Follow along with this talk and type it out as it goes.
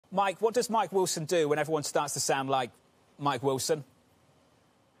Mike, what does Mike Wilson do when everyone starts to sound like Mike Wilson?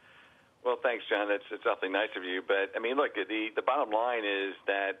 Well, thanks, John. That's awfully nice of you. But, I mean, look, the bottom line is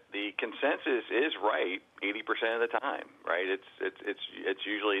that the consensus is right 80% of the time, right? It's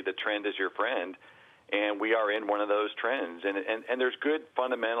usually the trend is your friend, and we are in one of those trends. And there's good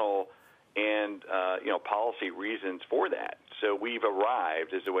fundamental and, policy reasons for that. So we've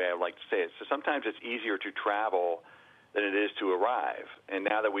arrived is the way I would like to say it. So sometimes it's easier to travel than it is to arrive. And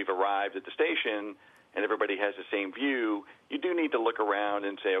now that we've arrived at the station and everybody has the same view, you do need to look around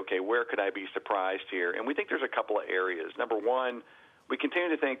and say, okay, where could I be surprised here? And we think there's a couple of areas. Number one, we continue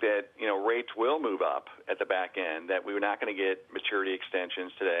to think that, rates will move up at the back end, that we're not going to get maturity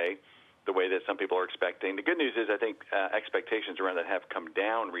extensions today the way that some people are expecting. The good news is I think expectations around that have come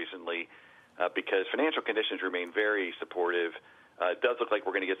down recently because financial conditions remain very supportive. It does look like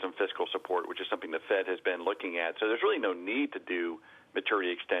we're going to get some fiscal support, which is something the Fed has been looking at. So there's really no need to do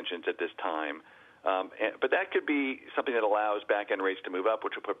maturity extensions at this time. But that could be something that allows back-end rates to move up,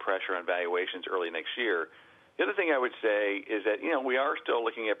 which will put pressure on valuations early next year. The other thing I would say is that, we are still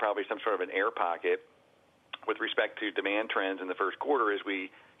looking at probably some sort of an air pocket with respect to demand trends in the first quarter as we,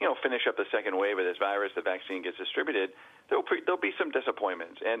 finish up the second wave of this virus, the vaccine gets distributed. There'll be some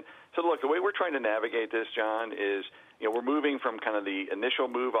disappointments. And so, look, the way we're trying to navigate this, John, is, we're moving from kind of the initial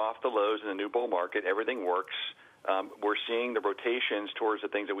move off the lows in the new bull market. Everything works. We're seeing the rotations towards the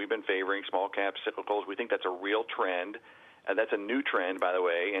things that we've been favoring, small caps, cyclicals. We think that's a real trend. That's a new trend, by the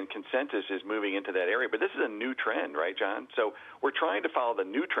way, and consensus is moving into that area. But this is a new trend, right, John? So we're trying to follow the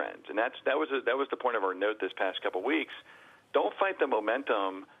new trends, and that was the point of our note this past couple of weeks. Don't fight the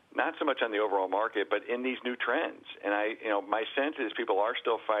momentum, not so much on the overall market, but in these new trends. And my sense is people are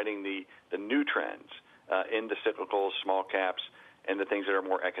still fighting the new trends in the cyclicals, small caps, and the things that are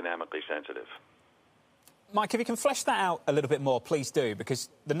more economically sensitive. Mike, if you can flesh that out a little bit more, please do, because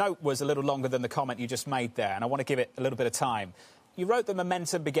the note was a little longer than the comment you just made there, and I want to give it a little bit of time. You wrote that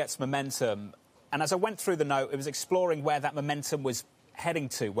momentum begets momentum, and as I went through the note, it was exploring where that momentum was heading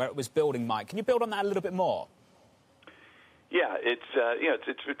to, where it was building, Mike. Can you build on that a little bit more? Yeah,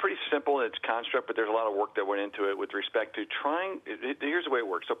 it's pretty simple in its construct, but there's a lot of work that went into it with respect to here's the way it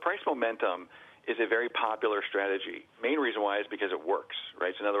works. So price momentum is a very popular strategy. Main reason why is because it works,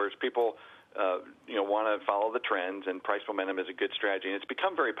 right? So in other words, people want to follow the trends, and price momentum is a good strategy. And it's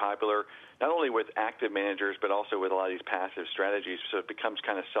become very popular, not only with active managers, but also with a lot of these passive strategies, so it becomes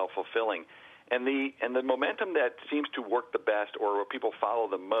kind of self-fulfilling. And the momentum that seems to work the best, or what people follow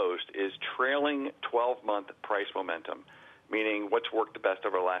the most, is trailing 12-month price momentum, meaning what's worked the best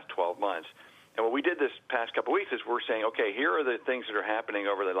over the last 12 months. And what we did this past couple of weeks is we're saying, okay, here are the things that are happening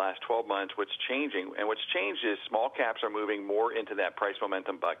over the last 12 months, what's changing. And what's changed is small caps are moving more into that price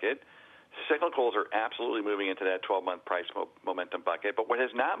momentum bucket. Cyclicals are absolutely moving into that 12-month price momentum bucket. But what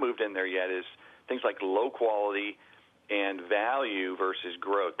has not moved in there yet is things like low quality and value versus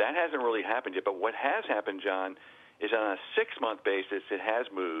growth. That hasn't really happened yet. But what has happened, John, is on a 6-month basis, it has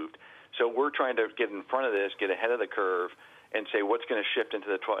moved. So we're trying to get in front of this, get ahead of the curve, and say what's going to shift into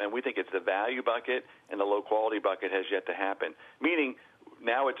the 12. And we think it's the value bucket, and the low quality bucket has yet to happen. Meaning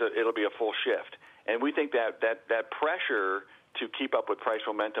now it'll be a full shift. And we think that pressure to keep up with price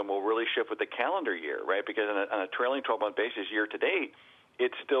momentum will really shift with the calendar year, right? Because on a trailing 12-month basis, year to date,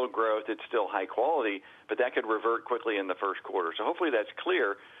 it's still growth, it's still high quality, but that could revert quickly in the first quarter. So hopefully that's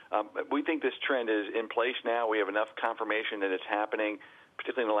clear. We think this trend is in place now. We have enough confirmation that it's happening,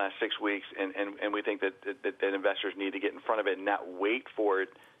 particularly in the last 6 weeks, and we think that investors need to get in front of it and not wait for it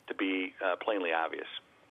to be plainly obvious.